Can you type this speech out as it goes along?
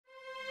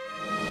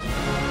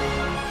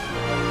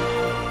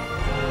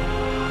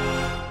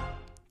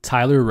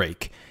Tyler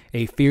Rake,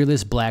 a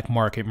fearless black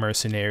market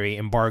mercenary,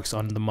 embarks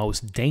on the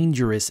most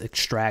dangerous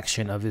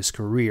extraction of his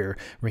career,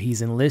 where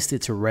he's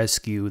enlisted to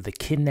rescue the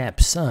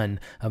kidnapped son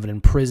of an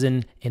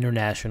imprisoned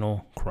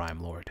international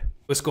crime lord.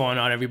 What's going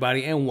on,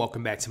 everybody, and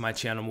welcome back to my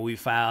channel, Movie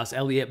Files.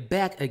 Elliot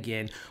back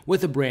again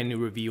with a brand new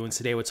review, and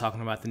today we're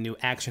talking about the new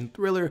action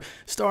thriller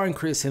starring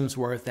Chris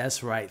Hemsworth.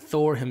 That's right,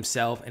 Thor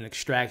himself, an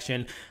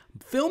Extraction.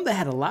 Film that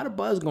had a lot of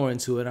buzz going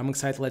into it. I'm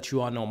excited to let you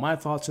all know my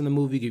thoughts on the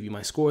movie, give you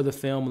my score of the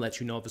film, and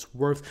let you know if it's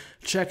worth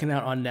checking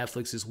out on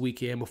Netflix this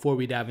weekend. Before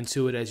we dive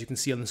into it, as you can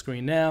see on the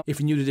screen now, if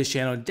you're new to this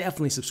channel,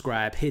 definitely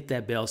subscribe, hit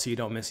that bell so you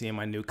don't miss any of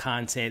my new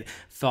content.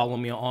 Follow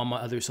me on all my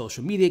other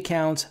social media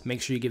accounts.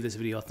 Make sure you give this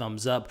video a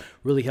thumbs up.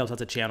 Really helps out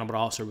the channel, but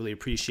also really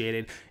appreciate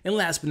it. And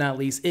last but not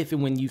least, if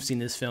and when you've seen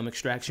this film,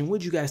 Extraction,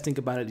 what did you guys think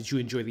about it? Did you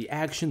enjoy the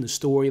action, the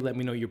story? Let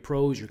me know your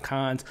pros, your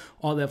cons,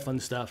 all that fun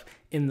stuff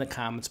in the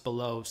comments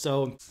below.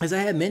 So as I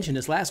had mentioned,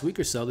 this last week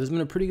or so, there's been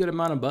a pretty good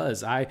amount of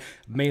buzz. I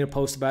made a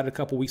post about it a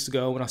couple weeks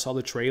ago when I saw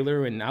the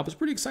trailer, and I was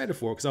pretty excited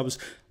for it because I was,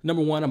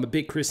 number one, I'm a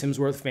big Chris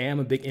Hemsworth fan, I'm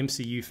a big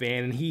MCU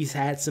fan, and he's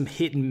had some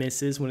hit and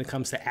misses when it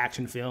comes to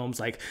action films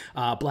like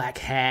Black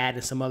Hat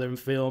and some other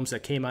films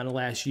that came out in the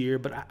last year.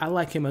 But I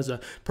like him as a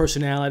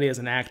personality, as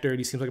an actor, and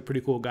he seems like a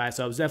pretty cool guy.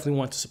 So I was definitely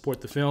wanting to support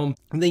the film.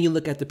 And then you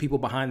look at the people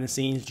behind the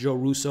scenes. Joe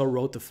Russo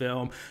wrote the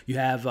film. You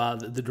have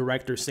the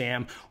director,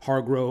 Sam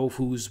Hargrave,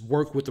 who's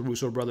worked with the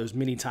Russo brothers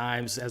many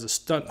times as a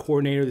stunt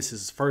coordinator. This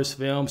is his first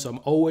film, so I'm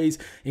always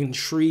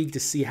intrigued to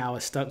see how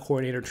a stunt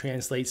coordinator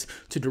translates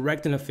to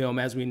directing a film.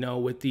 As we know,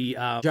 with the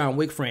John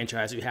Wick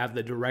franchise, you have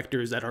the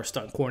directors that are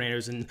stunt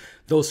coordinators, and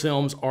those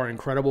films are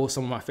incredible.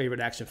 Some of my favorite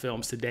action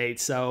films to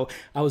date. So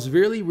I was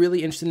really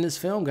interested in this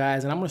film,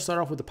 guys, and I'm going to start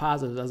off with the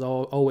positives, as I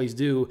always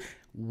do.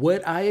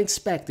 What I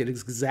expected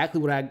is exactly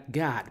what I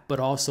got, but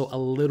also a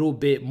little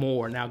bit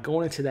more. Now,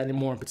 going into that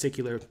in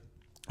particular,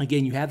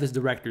 again, you have this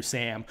director,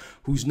 Sam,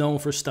 who's known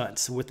for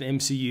stunts with the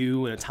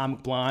MCU and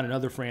Atomic Blonde and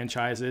other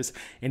franchises,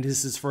 and this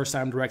is his first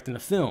time directing a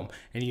film.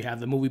 And you have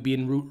the movie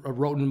being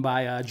written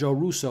by Joe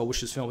Russo,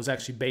 which this film was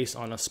actually based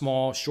on a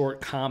small, short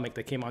comic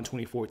that came out in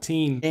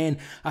 2014. And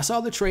I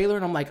saw the trailer,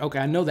 and I'm like, okay,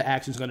 I know the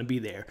action's going to be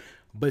there.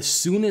 But as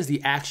soon as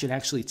the action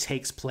actually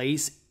takes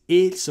place,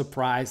 it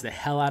surprised the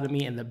hell out of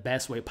me in the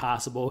best way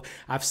possible.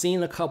 I've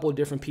seen a couple of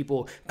different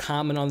people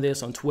comment on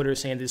this on Twitter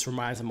saying this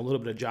reminds them a little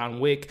bit of John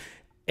Wick.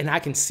 And I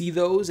can see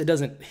those. It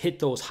doesn't hit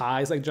those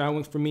highs like John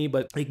Wick for me,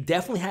 but it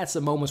definitely had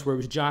some moments where it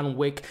was John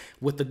Wick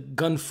with the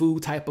gun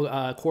fu type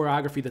of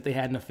choreography that they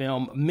had in the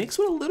film, mixed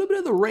with a little bit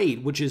of the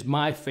Raid, which is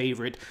my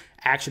favorite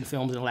action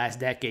films in the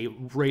last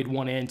decade, Raid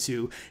 1 and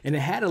 2. And it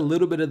had a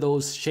little bit of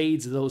those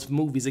shades of those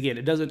movies. Again,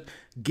 it doesn't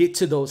get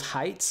to those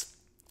heights.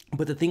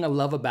 But the thing I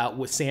love about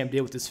what Sam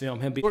did with this film,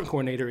 him being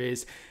coordinator,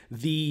 is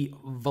the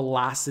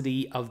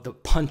velocity of the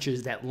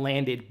punches that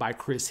landed by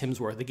Chris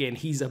Hemsworth. Again,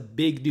 he's a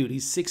big dude.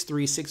 He's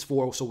 6'3",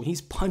 6'4", so when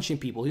he's punching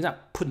people, he's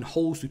not putting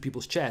holes through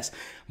people's chests.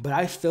 But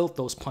I felt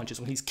those punches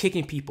when he's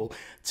kicking people.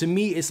 To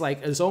me, it's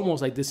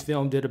almost like this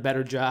film did a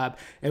better job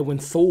at when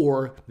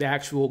Thor, the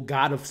actual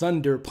god of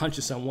thunder,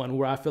 punches someone,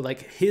 where I feel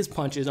like his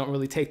punches don't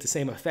really take the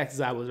same effect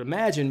as I would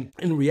imagine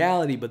in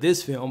reality. But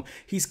this film,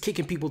 he's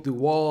kicking people through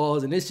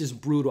walls, and it's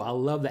just brutal. I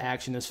love the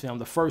action in this film.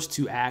 The first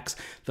two acts,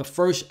 the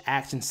first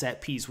action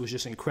set piece was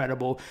just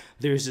incredible.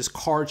 There's this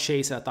car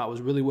chase that I thought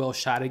was really well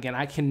shot. Again,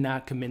 I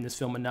cannot commend this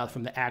film enough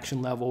from the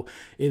action level.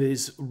 It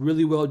is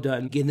really well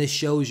done. Again, this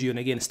shows you, and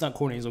again, stunt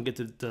coordinators don't get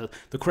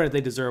the credit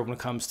they deserve when it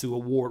comes to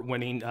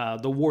award-winning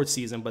the award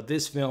season, but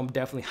this film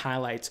definitely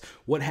highlights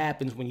what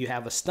happens when you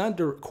have a stunt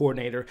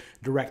coordinator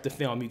direct the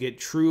film. You get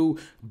true,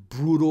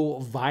 brutal,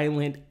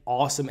 violent,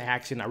 awesome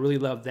action. I really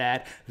love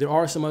that. There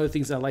are some other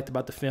things that I liked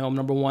about the film.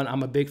 Number one,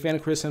 I'm a big fan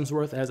of Chris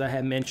Hemsworth, as I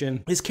had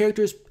mentioned. His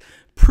character is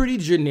pretty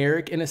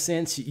generic in a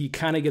sense. You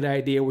kind of get an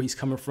idea where he's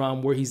coming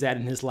from, where he's at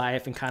in his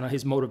life, and kind of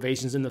his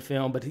motivations in the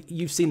film, but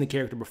you've seen the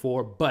character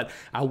before. But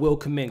I will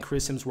commend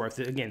Chris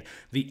Hemsworth. Again,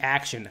 the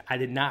action,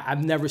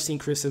 I've never seen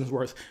Chris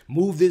Hemsworth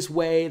move this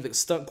way. The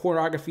stunt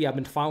choreography, I've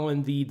been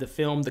following the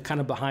film, the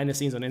kind of behind the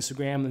scenes on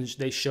Instagram, and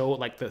they show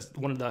like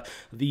one of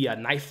the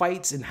knife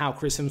fights and how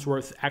Chris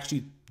Hemsworth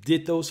actually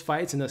did those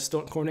fights and the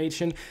stunt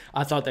coordination.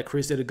 I thought that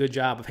Chris did a good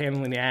job of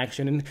handling the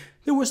action, and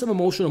there were some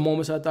emotional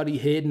moments I thought he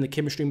hit, and the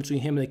chemistry between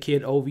him and the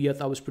kid Ovi I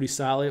thought was pretty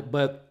solid.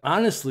 But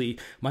honestly,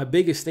 my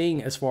biggest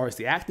thing as far as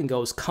the acting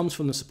goes comes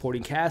from the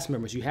supporting cast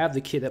members. You have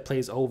the kid that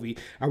plays Ovi.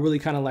 I really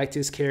kind of liked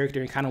his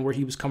character and kind of where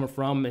he was coming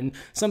from, and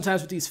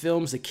sometimes with these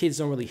films the kids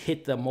don't really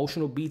hit the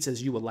emotional beats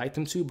as you would like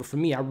them to, but for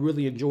me, I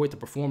really enjoyed the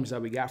performance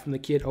that we got from the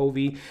kid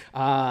Ovi.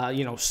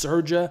 You know,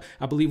 Serja,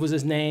 I believe was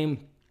his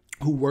name,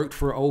 who worked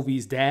for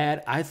Ovi's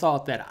dad. I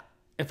thought that,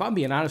 if I'm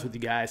being honest with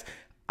you guys,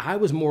 I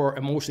was more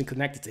emotionally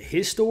connected to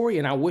his story,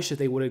 and I wish that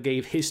they would have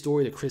gave his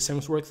story to Chris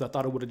Hemsworth, because I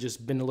thought it would have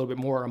just been a little bit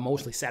more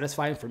emotionally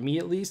satisfying for me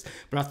at least.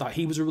 But I thought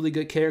he was a really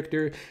good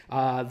character.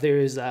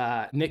 There's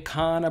Nick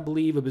Khan, I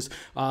believe. It was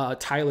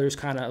Tyler's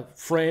kind of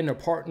friend or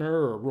partner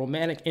or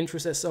romantic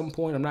interest at some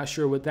point. I'm not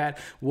sure what that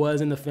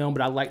was in the film,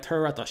 but I liked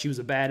her. I thought she was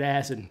a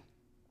badass, and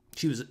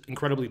She was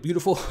incredibly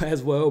beautiful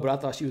as well, but I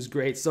thought she was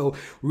great. So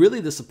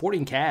really the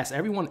supporting cast,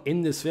 everyone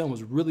in this film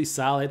was really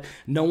solid.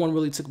 No one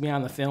really took me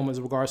out of the film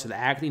as regards to the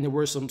acting. There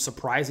were some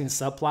surprising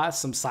subplots,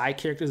 some side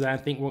characters that I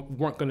think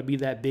weren't going to be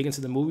that big into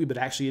the movie, but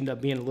actually ended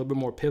up being a little bit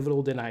more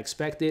pivotal than I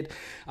expected.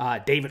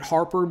 David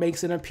Harper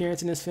makes an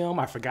appearance in this film.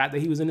 I forgot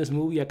that he was in this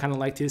movie. I kind of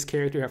liked his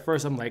character. At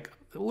first, I'm like,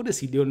 what is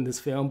he doing in this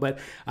film? But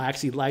I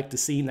actually liked the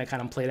scene that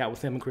kind of played out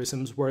with him and Chris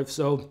Hemsworth.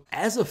 So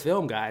as a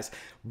film, guys,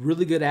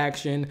 really good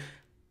action.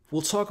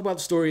 We'll talk about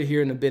the story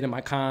here in a bit in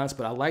my cons,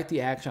 but I like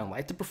the action, I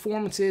like the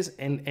performances,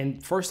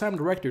 and first-time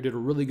director did a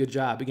really good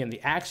job. Again, the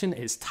action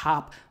is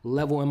top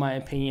level in my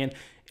opinion,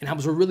 and I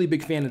was a really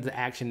big fan of the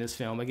action in this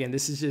film. Again,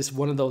 this is just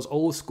one of those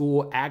old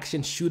school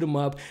action shoot 'em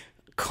up,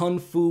 Kung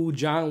Fu,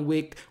 John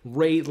Wick,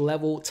 raid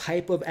level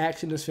type of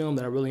action in this film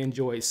that I really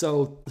enjoyed.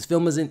 So this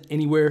film isn't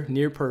anywhere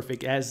near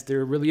perfect, as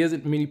there really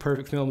isn't many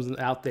perfect films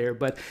out there,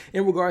 but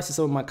in regards to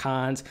some of my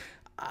cons,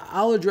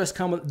 I'll address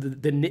kind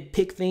of the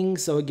nitpick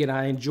things. So again,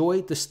 I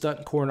enjoyed the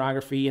stunt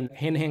choreography and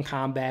hand-to-hand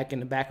combat and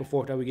the back and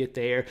forth that we get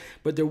there.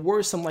 But there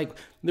was something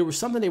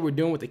they were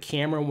doing with the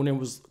camera when it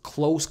was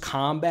close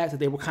combat that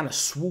they were kind of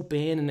swoop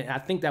in, and I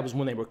think that was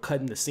when they were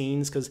cutting the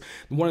scenes. Because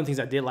one of the things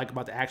I did like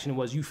about the action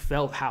was you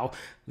felt how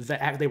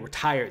they were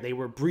tired, they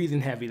were breathing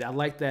heavy. I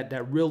liked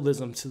that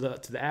realism to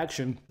the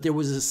action. There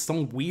was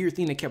some weird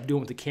thing they kept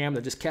doing with the camera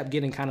that just kept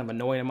getting kind of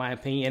annoying in my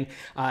opinion.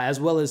 As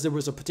well as there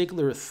was a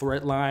particular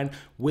thread line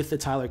with the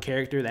Tyler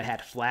character that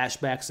had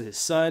flashbacks to his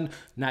son.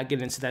 Not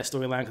getting into that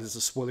storyline because it's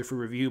a spoiler-free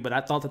review, but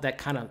I thought that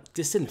kind of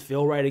just didn't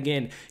feel right.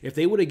 Again, if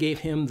they would have gave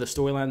him the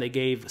storyline they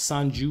gave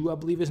Sanju, I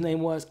believe his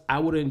name was, I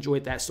would have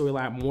enjoyed that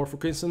storyline more for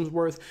Chris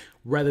Hemsworth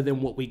rather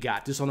than what we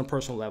got, just on a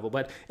personal level.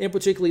 But in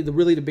particularly,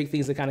 the big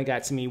things that kind of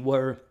got to me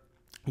were,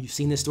 you've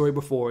seen this story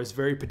before. It's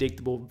very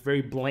predictable,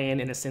 very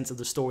bland in a sense of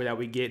the story that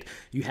we get.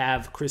 You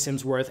have Chris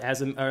Hemsworth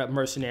as a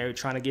mercenary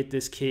trying to get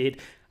this kid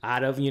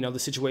out of, the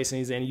situation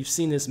he's in. You've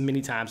seen this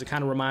many times. It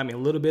kind of reminded me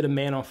a little bit of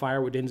Man on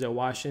Fire with Denzel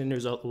Washington.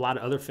 There's a lot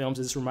of other films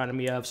this reminded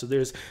me of. So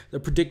there's the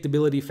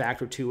predictability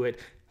factor to it.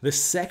 The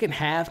second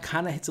half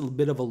kind of hits a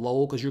bit of a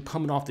lull because you're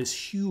coming off this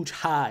huge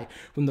high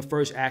from the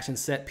first action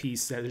set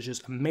piece that is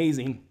just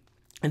amazing.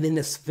 And then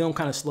this film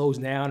kind of slows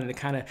down, and it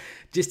kind of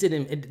just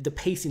didn't, the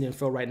pacing didn't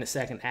feel right in the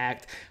second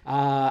act.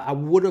 I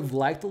would have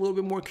liked a little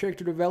bit more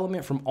character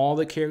development from all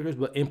the characters,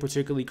 but in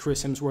particularly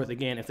Chris Hemsworth.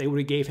 Again, if they would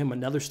have gave him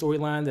another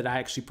storyline that I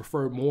actually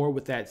preferred more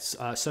with that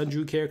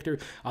Sanju character,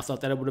 I thought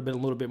that it would have been a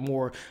little bit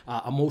more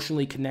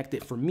emotionally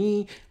connected for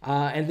me.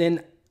 And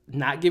then,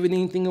 not giving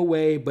anything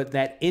away, but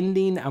that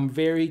ending, I'm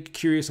very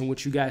curious on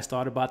what you guys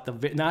thought about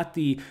not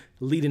the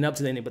leading up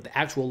to the ending, but the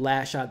actual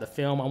last shot of the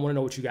film. I want to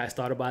know what you guys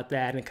thought about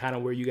that and kind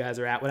of where you guys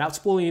are at. Without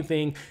spoiling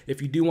anything,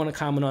 if you do want to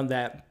comment on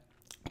that,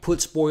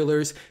 put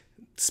spoilers,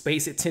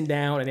 space it 10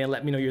 down, and then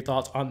let me know your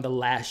thoughts on the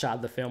last shot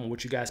of the film and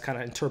what you guys kind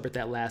of interpret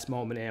that last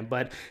moment in.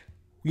 But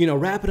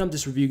wrapping up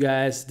this review,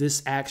 guys,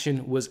 this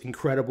action was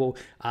incredible.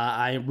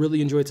 I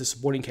really enjoyed the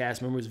supporting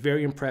cast members.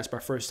 Very impressed by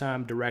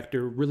first-time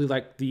director. Really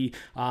liked the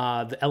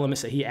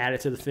elements that he added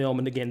to the film.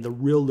 And again, the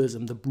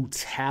realism, the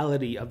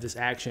brutality of this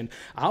action.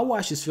 I'll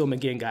watch this film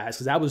again, guys,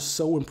 because I was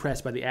so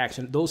impressed by the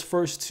action. Those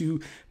first two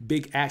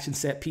big action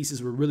set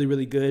pieces were really,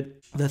 really good.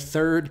 The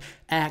third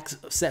act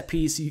set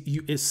piece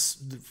is,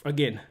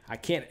 again, I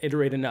can't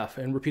iterate enough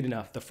and repeat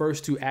enough. The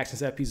first two action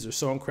set pieces are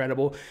so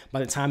incredible.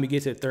 By the time you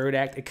get to the third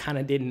act, it kind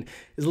of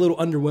it's a little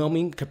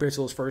underwhelming compared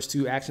to those first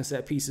two action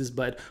set pieces,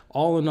 but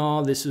all in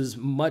all, this was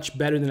much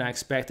better than I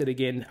expected.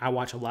 Again, I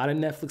watch a lot of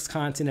Netflix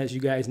content, as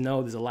you guys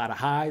know. There's a lot of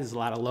highs, there's a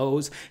lot of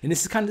lows, and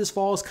this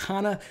falls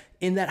kind of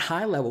in that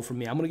high level for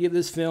me. I'm going to give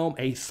this film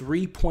a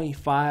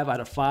 3.5 out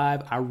of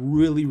 5. I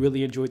really,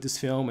 really enjoyed this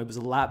film. It was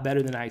a lot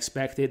better than I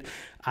expected.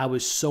 I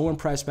was so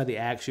impressed by the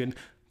action.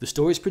 The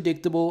story's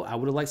predictable. I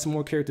would have liked some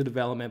more character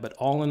development, but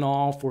all in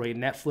all, for a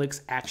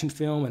Netflix action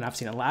film, and I've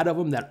seen a lot of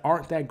them that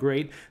aren't that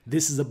great,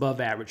 this is above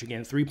average.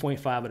 Again,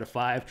 3.5 out of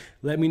 5.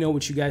 Let me know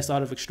what you guys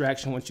thought of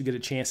Extraction once you get a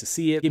chance to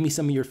see it. Give me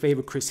some of your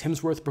favorite Chris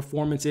Hemsworth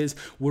performances.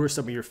 What are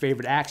some of your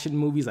favorite action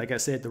movies? Like I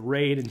said, The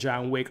Raid and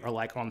John Wick are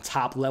like on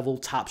top level,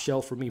 top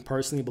shelf for me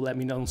personally, but let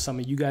me know some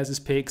of you guys'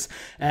 picks.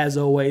 As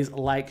always,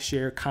 like,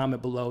 share,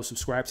 comment below,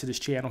 subscribe to this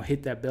channel,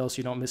 hit that bell so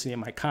you don't miss any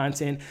of my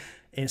content.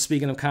 And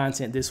speaking of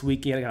content, this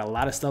weekend, I got a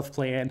lot of stuff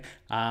planned.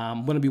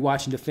 I'm going to be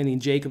watching Defending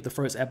Jacob, the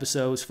first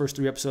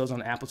 3 episodes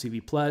on Apple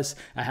TV+.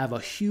 I have a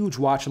huge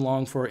watch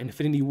along for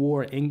Infinity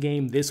War and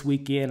Endgame this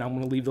weekend. I'm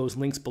going to leave those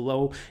links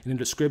below in the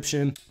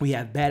description. We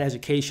have Bad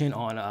Education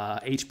on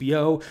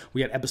HBO.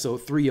 We got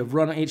episode 3 of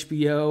Run on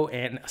HBO,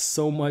 and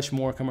so much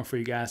more coming for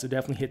you guys. So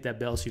definitely hit that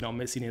bell so you don't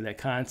miss any of that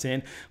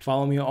content.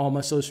 Follow me on all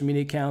my social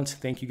media accounts.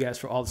 Thank you guys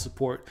for all the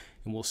support,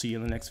 and we'll see you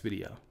in the next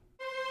video.